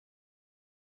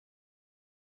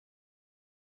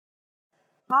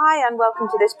Hi and welcome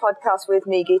to this podcast with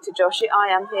me, Geeta Joshi.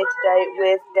 I am here today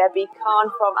with Debbie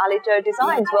Carne from AliJoe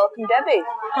Designs. Welcome, Debbie.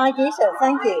 Hi, Geeta.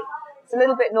 Thank you. It's a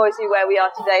little bit noisy where we are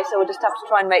today, so we'll just have to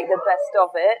try and make the best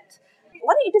of it.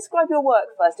 Why don't you describe your work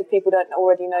first, if people don't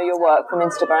already know your work from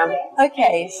Instagram?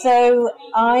 Okay, so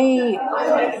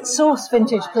I source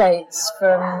vintage plates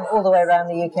from all the way around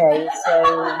the UK, so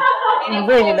I'm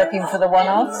really looking for the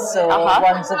one-offs or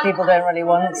ones that people don't really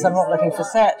want, so I'm not looking for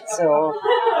sets or,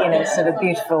 sort of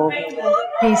beautiful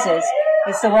pieces.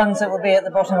 It's the ones that will be at the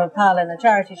bottom of a pile in a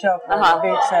charity shop or a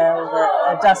boot sale that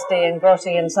are dusty and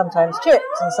grotty and sometimes chipped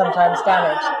and sometimes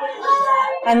damaged.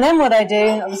 And then what I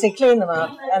do, obviously clean them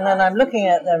up, and then I'm looking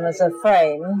at them as a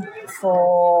frame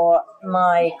for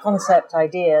my concept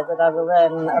idea that I will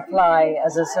then apply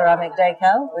as a ceramic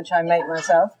decal, which I make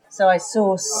myself. So I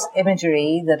source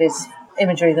imagery that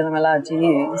I'm allowed to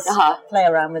use, play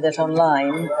around with it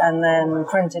online, and then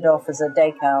print it off as a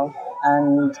decal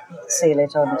and seal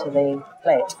it onto the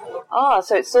plate.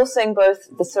 So it's sourcing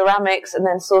both the ceramics and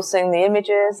then sourcing the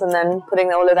images and then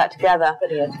putting all of that together.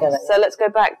 Putting it together. So let's go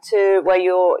back to where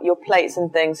your plates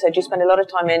and things. So do you spend a lot of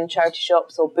time in charity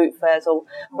shops or boot fairs, or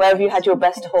where have you had your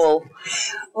best haul?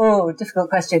 Oh, difficult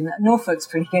question. Norfolk's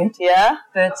pretty good. Yeah?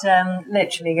 But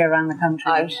literally go around the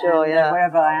country. I'm sure, yeah.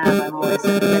 Wherever I am, I'm always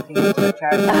looking into a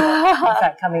charity shop. In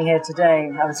fact, coming here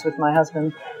today, I was with my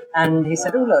husband, and he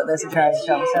said, oh, look, there's a charity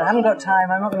shop. So I haven't got time.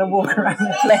 I'm not going to walk around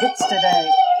the plates today.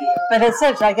 But as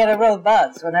such, I get a real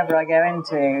buzz whenever I go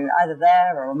into either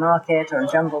there or a market or a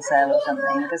jumble sale or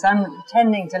something, because I'm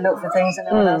tending to look for things that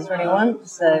no one else really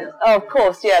wants. So. Oh, of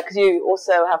course, yeah, because you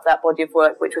also have that body of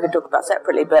work, which we could talk about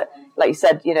separately, but like you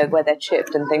said, where they're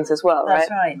chipped and things as well, right?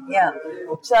 That's right, yeah.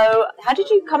 So how did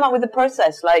you come up with the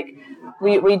process? Like,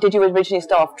 did you originally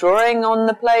start off drawing on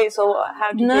the plates, or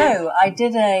how did you? No, I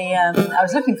did I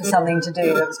was looking for something to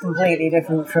do that was completely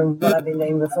different from what I've been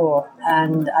doing before,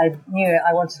 and I knew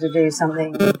I wanted to do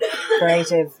something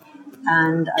creative,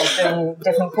 and I was doing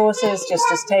different courses just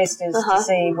as tasters to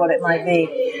see what it might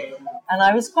be. And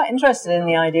I was quite interested in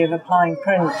the idea of applying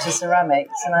print to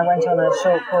ceramics, and I went on a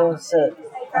short course at,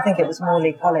 I think it was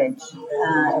Morley College,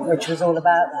 which was all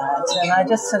about that. And I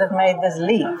just sort of made this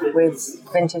leap with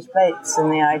vintage plates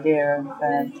and the idea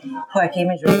of quirky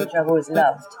imagery, which I've always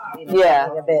loved. Something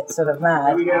a bit sort of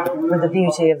mad with the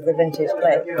beauty of the vintage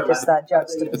plate, just that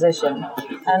juxtaposition.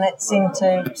 And it seemed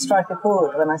to strike a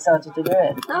chord when I started to do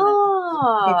it.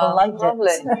 People liked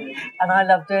it, and I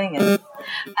love doing it.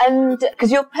 And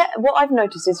because what I've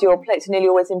noticed is your plates are nearly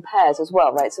always in pairs as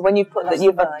well, right? So when you put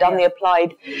you've done the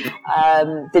applied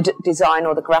the design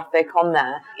or the graphic on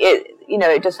there,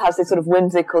 it just has this sort of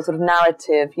whimsical sort of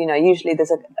narrative. Usually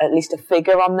there's at least a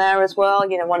figure on there as well.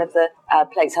 One of the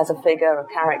plates has a figure, a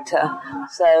character.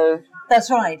 So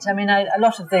that's right. I mean, a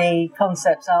lot of the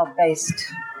concepts are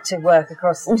based to work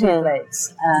across the two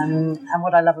plates. And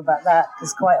what I love about that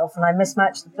is quite often I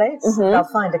mismatch the plates. I'll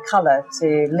find a colour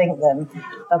to link them.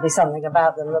 There'll be something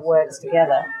about them that works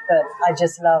together. But I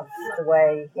just love the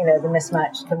way, the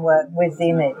mismatch can work with the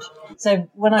image. So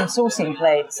when I'm sourcing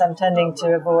plates, I'm tending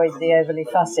to avoid the overly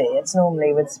fussy. It's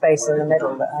normally with space in the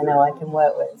middle that I know I can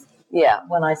work with. Yeah.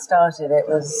 When I started, it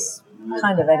was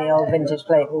kind of any old vintage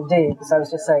plate will do, because I was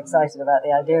just so excited about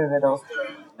the idea of it all.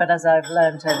 But as I've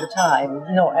learned over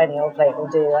time, not any old plate will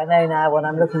do. I know now what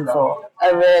I'm looking for.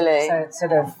 Oh, really? So it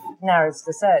sort of narrows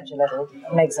the search a little,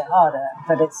 makes it harder,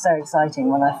 but it's so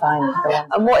exciting when I find the one.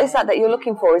 And what is that you're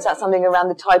looking for? Is that something around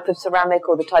the type of ceramic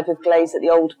or the type of glaze that the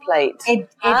old plate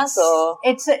has?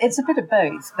 It's a bit of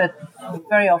both, but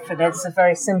very often it's a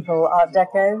very simple Art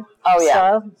Deco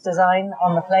style design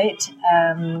on the plate.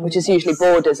 Which is usually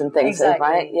borders and things, exactly.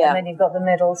 Right? Yeah. And then you've got the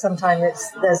middle.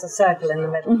 Sometimes there's a circle in the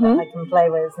middle that I can play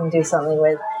with and do something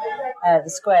with. The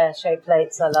square-shaped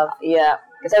plates I love. Yeah.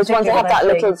 Those ones that have that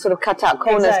little sort of cut-out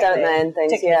corners, don't they, and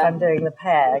things, particularly if I'm doing the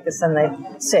pear, because then they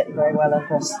sit very well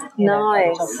across,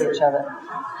 on top of each other.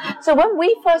 So when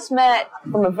we first met,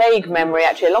 from a vague memory,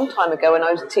 actually, a long time ago, when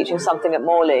I was teaching something at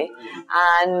Morley,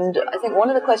 and I think one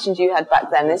of the questions you had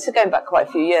back then, this is going back quite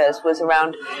a few years, was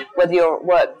around whether your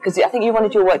work, because I think you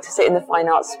wanted your work to sit in the fine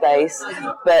arts space,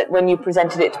 but when you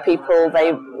presented it to people,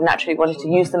 they naturally wanted to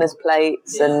use them as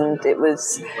plates, and it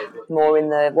was more in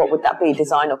the, what would that be,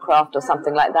 design or craft or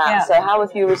something like that. Yeah. So how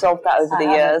have you resolved that over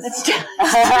the years? It's still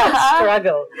a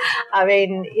struggle. I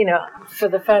mean, for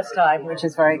the first time, which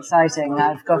is very exciting,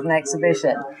 I've got an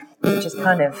exhibition which has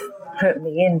kind of put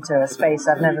me into a space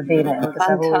I've never been in, because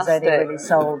I've always only really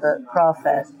sold at craft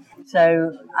fairs.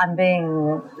 So I'm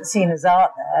being seen as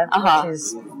art there, which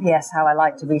is, yes, how I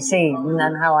like to be seen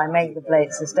and how I make the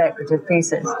plates as decorative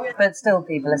pieces. But still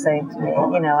people are saying to me,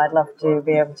 I'd love to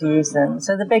be able to use them.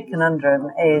 So the big conundrum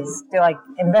is, do I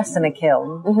invest in a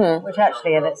kiln, which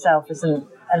actually in itself isn't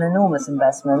an enormous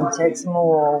investment. It's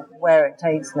more where it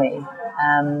takes me.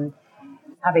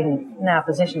 Having now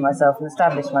positioned myself and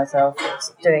established myself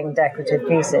doing decorative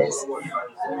pieces,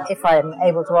 if I'm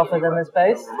able to offer them as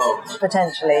both,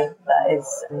 potentially that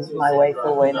is my way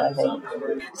forward, I think.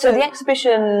 So the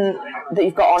exhibition that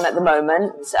you've got on at the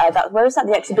moment, where is that?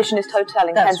 The Exhibitionist Hotel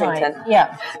in Kensington. Right.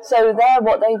 Yeah. So there,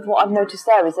 what I've noticed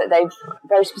there is that they've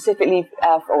very specifically,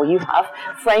 or you have,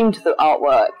 framed the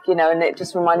artwork, and it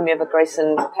just reminded me of a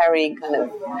Grayson Perry kind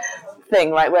of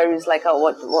thing, right? Where he's like,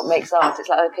 what makes art? It's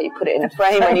like, okay, you put it in a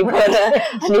frame and you put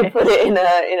it in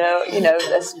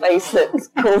a space that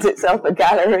calls itself a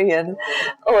gallery and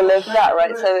all of that,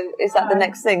 right? So is that the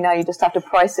next thing? Now you just have to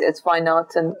price it as fine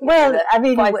art and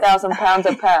 £5,000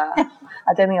 a pair.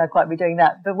 I don't think I'd quite be doing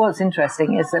that. But what's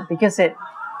interesting is that because it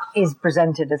is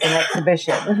presented as an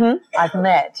exhibition, I've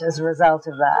met, as a result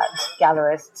of that,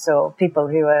 gallerists or people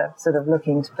who are sort of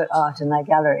looking to put art in their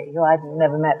gallery who I'd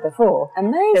never met before.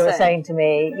 Amazing. They were saying to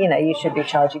me, you should be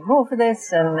charging more for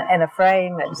this, and in a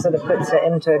frame it sort of puts it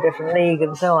into a different league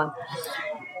and so on.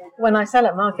 When I sell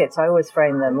at markets, I always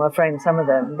frame them, or frame some of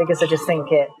them, because I just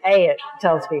think it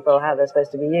tells people how they're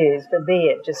supposed to be used, but B,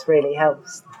 it just really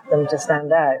helps them to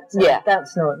stand out. So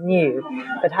that's not new.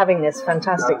 But having this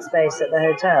fantastic space at the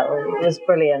hotel, it was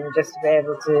brilliant just to be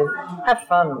able to have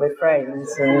fun with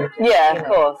frames. And, of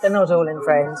course. They're not all in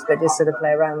frames, but just sort of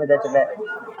play around with it a bit.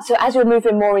 So as you're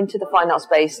moving more into the fine art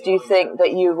space, do you think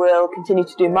that you will continue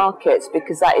to do markets?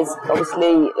 Because that is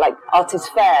obviously, like,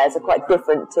 artist fairs are quite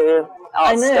different to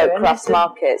crafts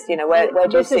markets, where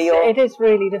do you see your... It is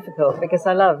really difficult because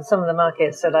I love some of the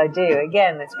markets that I do.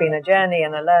 Again, it's been a journey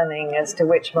and a learning as to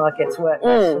which markets work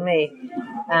best for me.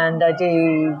 And I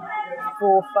do 4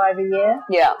 or 5 a year.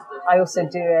 Yeah. I also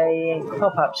do a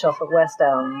pop-up shop at West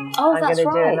Elm. Oh, I'm going to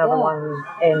do another one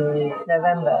in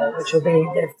November, which will be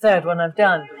the third one I've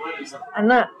done. And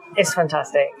that is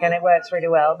fantastic and it works really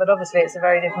well, but obviously it's a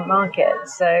very different market.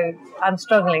 So I'm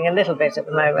struggling a little bit at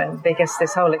the moment because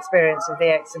this whole experience of the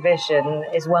exhibition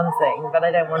is one thing, but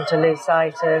I don't want to lose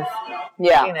sight of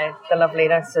the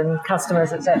loveliness and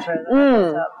customers, etc.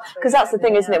 Because that's the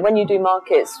thing, isn't it? When you do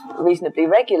markets reasonably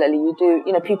regularly, you do,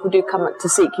 people do come to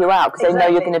seek you out because they know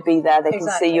you're going to be there. They can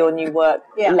see your new work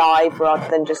live rather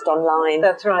than just online.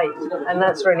 That's right, and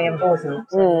that's really important.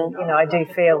 I do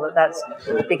feel that that's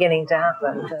beginning to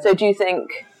happen. So do you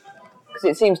think, because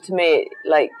it seems to me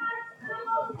like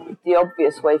the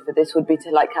obvious way for this would be to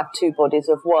like have two bodies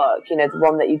of work, the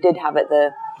one that you did have at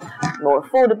the more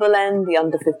affordable end, the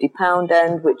under £50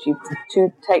 end, which you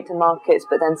take to markets,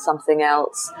 but then something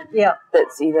else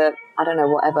that's either, I don't know,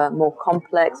 whatever, more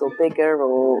complex or bigger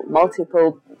or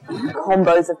multiple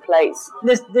combos of plates.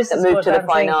 This is what I'm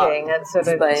thinking, at sort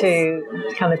of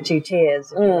two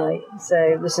tiers, if you like.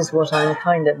 So this is what I'm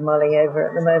kind of mulling over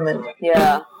at the moment.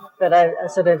 Yeah. But I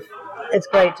sort of, it's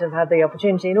great to have had the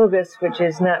opportunity in August, which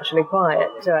is naturally quiet,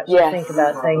 to actually think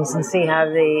about things and see how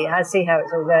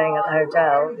it's all going at the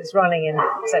hotel. It's running in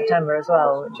September as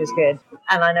well, which is good.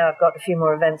 And I know I've got a few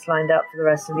more events lined up for the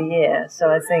rest of the year. So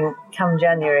I think come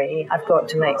January, I've got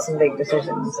to make some big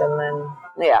decisions and then,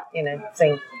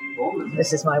 think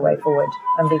this is my way forward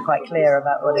and be quite clear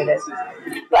about what it is.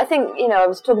 But I think, I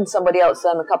was talking to somebody else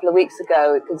a couple of weeks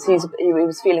ago because he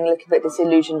was feeling a little bit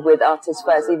disillusioned with artist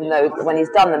fairs, even though when he's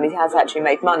done them, he has actually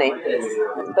made money.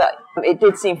 But it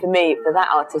did seem for me, for that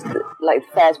artist, like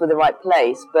fairs were the right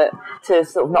place, but to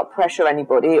sort of not pressure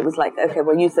anybody, it was like, okay,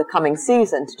 we'll use the coming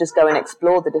season to just go and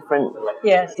explore the different,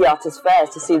 the artist fairs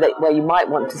to see that where you might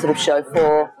want to sort of show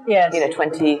for,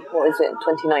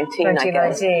 2019, I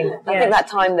guess. I think that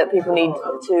time that people need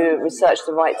to research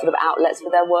the right sort of outlets for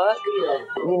their work,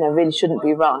 really shouldn't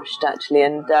be rushed, actually.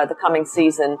 And the coming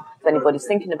season, if anybody's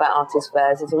thinking about artist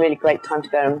fairs, it's a really great time to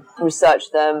go and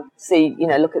research them, see,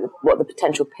 look at what the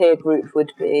potential peer group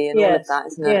would be and all of that,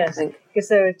 isn't it? Yes, because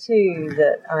there are two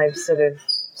that I've sort of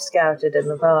scouted in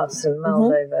the past and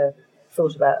mulled over,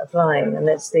 thought about applying, and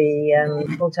it's the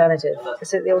alternative.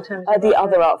 Is it the alternative? The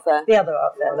other art fair. The other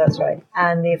art fair, that's right.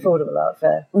 And the affordable art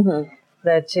fair.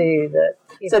 They're two that...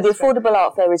 So the affordable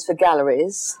art fair is for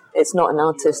galleries. It's not an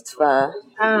artist fair.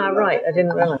 Ah, right. I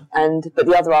didn't remember. But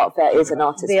the other art fair is an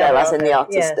artist fair, as in the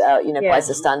artist, buys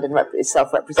a stand and is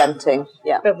self-representing.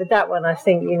 Yeah. But with that one, I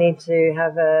think you need to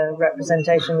have a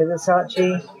representation with the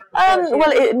Saatchi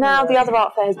Now the other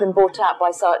art fair has been bought out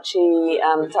by Saatchi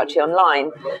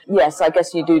Online. Yes, I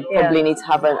guess you do probably need to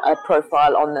have a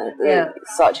profile on the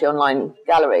Saatchi Online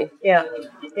gallery. Yeah.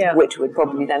 Yeah. Which would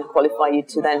probably then qualify you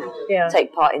to then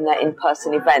take part in their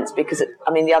in-person events, because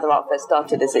the other art fair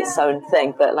started as its own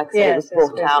thing, but like I said, it was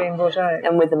bought out,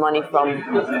 and with the money from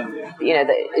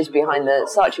that is behind the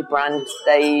Saatchi brand,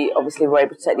 they obviously were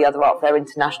able to take the other art fair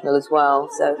international as well.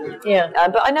 So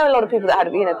but I know a lot of people that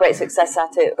had great success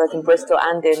at it, both in Bristol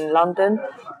and in London,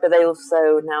 but they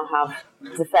also now have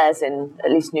the fairs in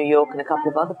at least New York and a couple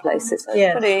of other places. So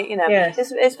it's pretty,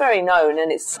 it's very known,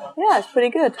 and it's pretty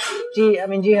good. Do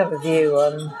you have a view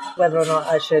on whether or not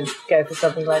I should go for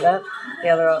something like that, the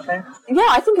other art fair? Yeah,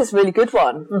 I think it's a really good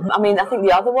one. Mm-hmm. I think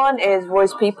the other one is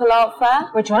Roy's People Art Fair.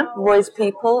 Which one? Roy's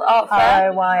People Art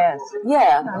Fair. ROYS.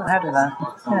 Yeah. I haven't heard of that.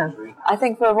 Yeah. I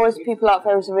think for Roy's People Art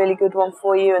Fair is a really good one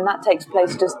for you, and that takes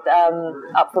place just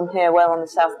up from here. We're on the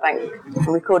South Bank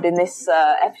recording this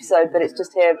episode, but it's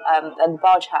just here in the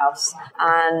Barge House,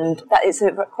 and that is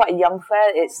quite a young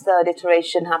fair. Its third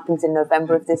iteration happens in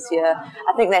November of this year.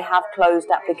 I think they have closed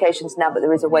applications now, but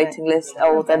there is a waiting list.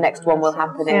 The next one will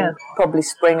happen in probably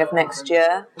spring of next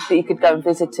year, but you could go and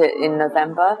visit it in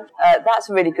November. That's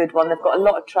a really good one. They've got a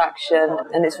lot of traction,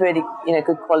 and it's really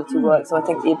good quality work, so I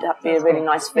think you'd have to be a really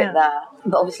nice fit there.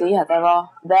 But obviously, there are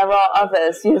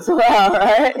others as well,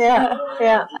 right?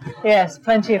 Yes,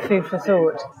 plenty of food for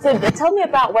thought. So tell me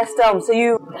about West Elm. So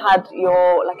you had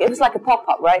it was like a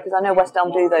pop-up, right? Because I know West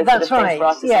Elm do those That's sort of things for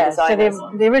artists and designers.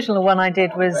 So the original one I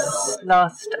did was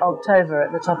last October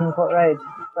at the Tottenham Court Road.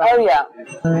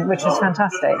 Which was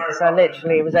fantastic, because I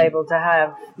literally was able to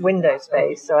have window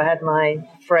space, so I had my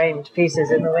framed pieces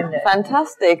in the window.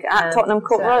 Fantastic, at Tottenham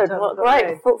Court Road. What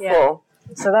great footfall. Yeah.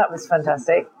 So that was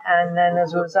fantastic, and then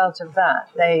as a result of that,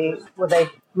 they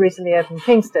recently opened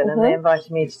Kingston, and they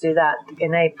invited me to do that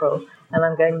in April, and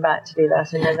I'm going back to do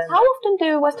that in November. How often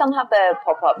do West Elm have their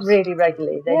pop-ups? Really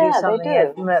regularly. They do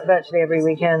something virtually every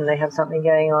weekend. They have something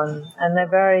going on, and they're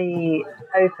very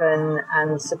open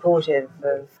and supportive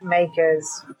of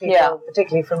makers, people,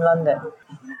 particularly from London.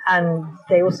 And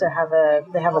they also have a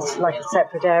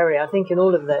separate area, I think, in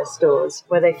all of their stores,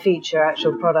 where they feature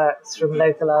actual products from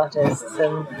local artists.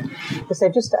 And because I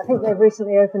think they've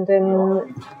recently opened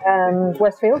in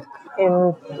Westfield,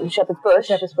 in Shepherd's Bush.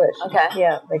 Okay.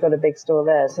 Yeah, they got a big store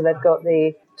there. So they've got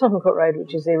the Tottenham Court Road,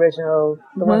 which is the original,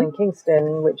 the one in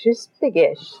Kingston, which is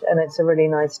big-ish, and it's a really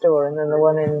nice store, and then the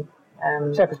one in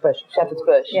Shepherd's Bush.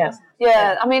 Yeah.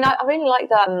 I really like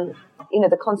that.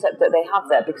 The concept that they have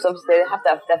there, because obviously they have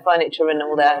their furniture and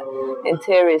all their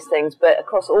interiors things, but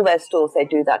across all their stores they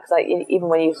do that, because even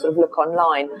when you sort of look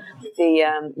online, the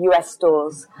US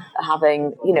stores are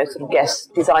having sort of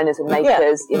guest designers and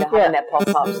makers having their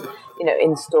pop-ups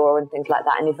in store and things like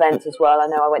that, and events as well. I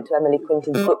know I went to Emily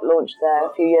Quinton's book launch there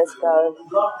a few years ago.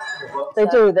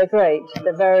 They're great.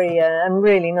 They're very and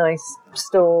really nice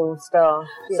store staff.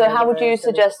 So how would you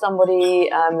suggest somebody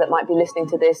that might be listening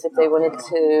to this, if they wanted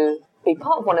to be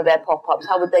part of one of their pop-ups,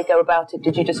 how would they go about it?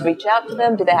 Did you just reach out to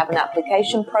them? Did they have an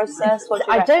application process?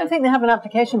 I don't think they have an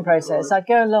application process. I'd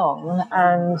go along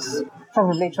and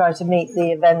probably try to meet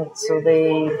the events or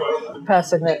the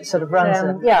person that sort of runs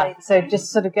them. Yeah, so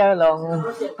just sort of go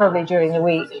along, probably during the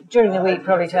week. During the week,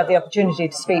 probably to have the opportunity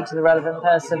to speak to the relevant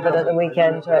person, but at the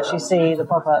weekend to actually see the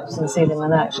pop-ups and see them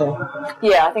in action.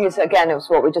 Yeah, I think it was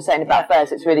what we were just saying about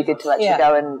fairs. It's really good to actually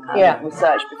go and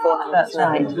research beforehand. That's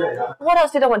right. What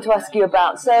else did I want to ask you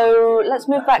about? So let's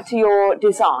move back to your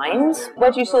designs. Where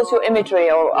do you source your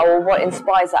imagery, or what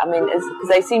inspires that? Because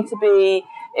they seem to be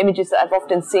images that I've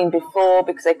often seen before,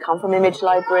 because they come from image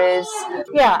libraries.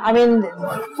 Yeah,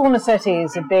 Fornasetti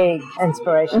is a big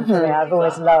inspiration for me. I've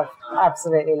always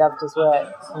absolutely loved his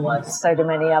work, and so do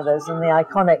many others, and the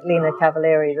iconic Lina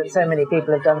Cavalieri that so many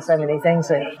people have done so many things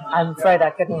with. I'm afraid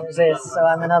I couldn't resist, so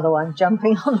I'm another one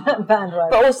jumping on that bandwagon.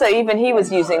 But also, even he was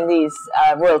using these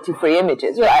royalty-free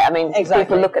images, right? Exactly.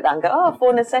 People look at that and go, oh,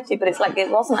 Fornasetti, but it's like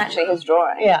it wasn't actually his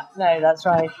drawing. Yeah, no, that's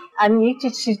right. And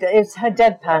it's her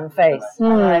deadpan face.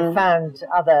 I found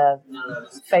other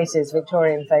faces,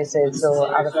 Victorian faces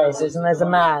or other faces, and there's a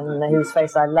man whose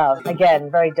face I love.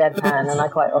 Again, very deadpan, and I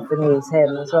quite often use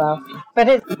him as well. But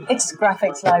it's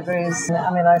graphics libraries.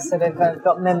 I sort of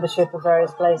got membership of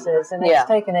various places, and it's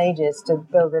taken ages to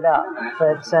build it up.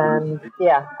 But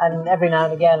and every now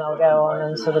and again I'll go on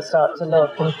and sort of start to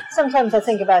look. And sometimes I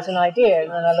think about an idea, and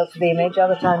then I look for the image.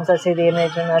 Other times I see the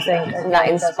image and I think that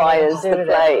inspires the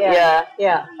play.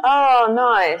 Yeah. Oh,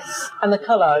 nice. And the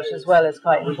collage as well is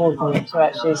quite important, to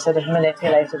actually sort of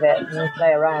manipulate a bit and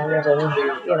play around.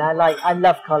 And I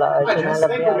love collage, and I love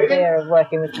the idea of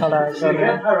working with collage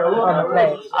on a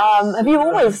plate. Have you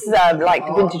always liked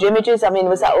vintage images? I mean,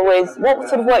 was that always, what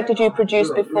sort of work did you produce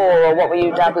before, or what were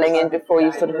you dabbling in before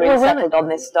you sort of really settled on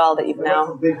this style that you've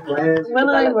now When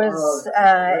I was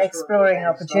exploring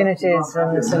opportunities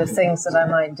and sort of things that I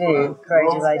might do,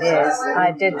 creative ideas,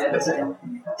 I did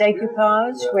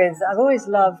decoupage with, I've always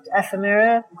loved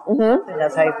ephemera. I think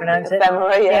that's how you pronounce it.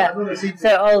 Ephemera, yeah.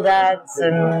 So old ads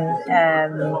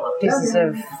and pieces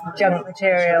of junk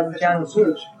material, junk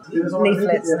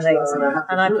leaflets and things.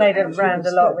 And I played around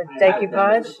a lot with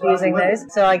decoupage using those.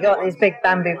 So I got these big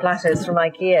bamboo platters from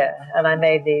IKEA and I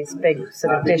made these big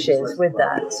sort of dishes with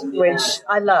that, which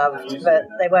I loved, but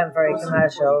they weren't very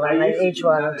commercial, and each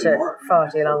one took far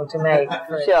too long to make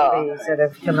for it to be sort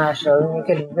of commercial, and you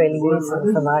couldn't really use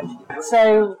them for much.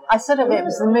 So it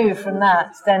was the move from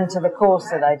that then to the course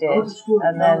that I did,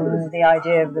 and then the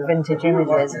idea of the vintage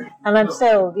images. And I'm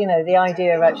still, the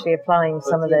idea of actually applying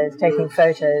some of those, taking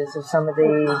photos of some of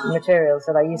the materials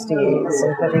that I used to use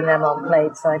and putting them on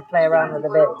plates. I play around with a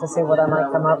bit to see what I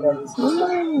might come up with.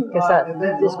 Because that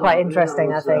is quite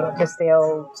interesting, I think, just the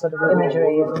old sort of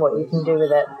imagery and what you can do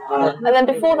with it. And then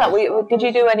before that, did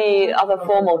you do any other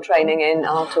formal training in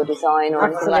art or design or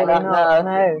anything like that?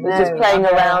 No. It was just playing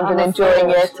around and enjoying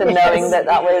it and knowing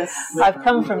that was... I've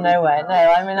come from nowhere. No,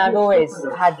 I mean, I've always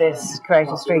had this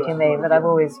creative streak in me, but I've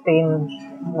always been,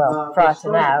 prior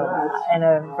to now, in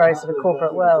a very sort of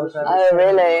corporate world. Oh,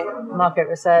 really? Market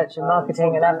research and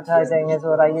marketing and advertising is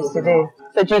what I used to do.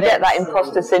 So do you get that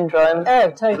imposter syndrome?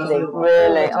 Oh, totally.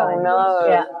 Really? Oh, no.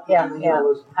 Yeah.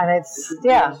 And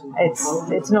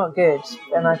it's not good,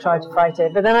 and I try to fight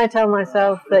it. But then I tell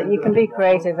myself that you can be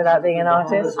creative without being an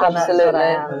artist. And absolutely.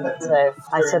 That's what I am. So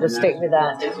I sort of stick with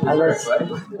that. There's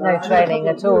no training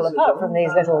at all, apart from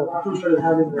these little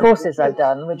courses I've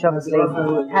done, which obviously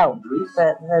help.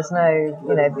 But there's no,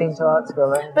 been to art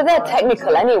school. But they're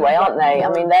technical anyway, aren't they?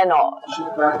 I mean, they're not,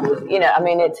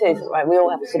 it is, right? We all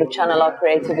have to sort of channel our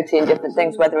creativity in different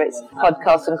things, whether it's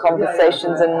podcasts and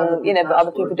conversations and, but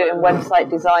other people do it in website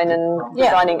design and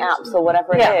designing apps or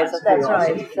whatever it is. That's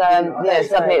right.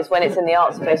 Suddenly it's when it's in the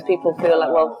art space, people feel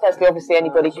like, well, firstly, obviously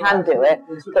anybody can do it,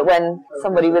 but when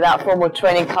somebody without formal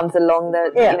training comes along,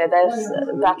 they're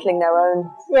battling their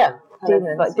own...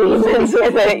 demons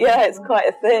with it. Yeah, it's quite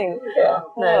a thing. Yeah.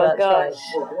 No, gosh.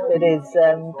 Right. It is.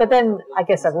 But then I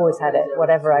guess I've always had it,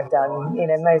 whatever I've done.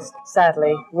 Most,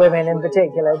 sadly, women in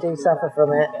particular do suffer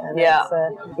from it. And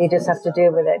you just have to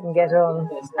deal with it and get on.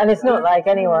 And it's not like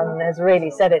anyone has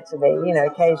really said it to me.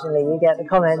 Occasionally you get the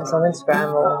comments on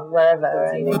Instagram or wherever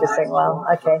and you just think, well,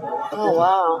 okay. Oh,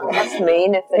 wow. That's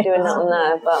mean if they're doing that on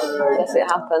there, but I guess it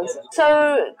happens.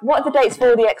 So what are the dates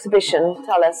for the exhibition?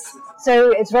 Tell us.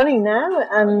 So it's running now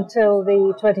until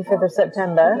the 25th of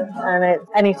September, and it's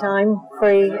anytime,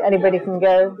 free, anybody can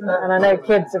go. And I know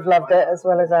kids have loved it as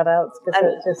well as adults, because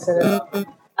it's just sort of...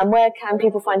 And where can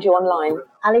people find you online?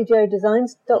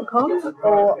 AliJoeDesigns.com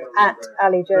or at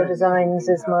AliJoe Designs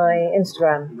is my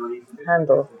Instagram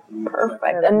handle.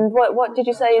 Perfect. And what did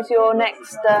you say is your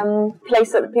next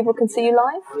place that people can see you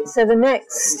live? So the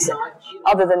next...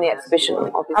 Other than the exhibition,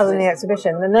 obviously. Other than the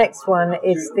exhibition. The next one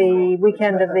is the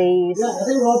weekend of the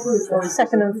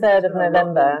 2nd and 3rd of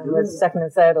November. The 2nd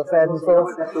and 3rd or 3rd and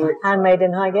 4th. Handmade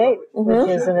in Highgate, which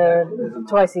is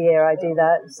twice a year I do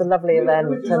that. It's a lovely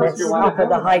event, and it's up at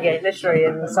the Highgate Literary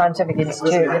and Scientific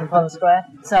Institute in Pond Square.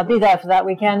 So I'll be there for that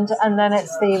weekend, and then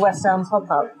it's the West Elm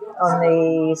pop-up on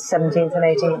the 17th and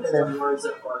 18th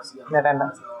of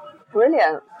November.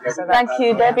 Brilliant. So thank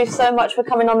you, Debbie, so much for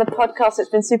coming on the podcast. It's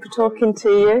been super talking to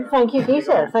you. Thank you,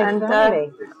 Peter. Thanks for having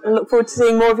me. I look forward to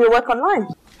seeing more of your work online.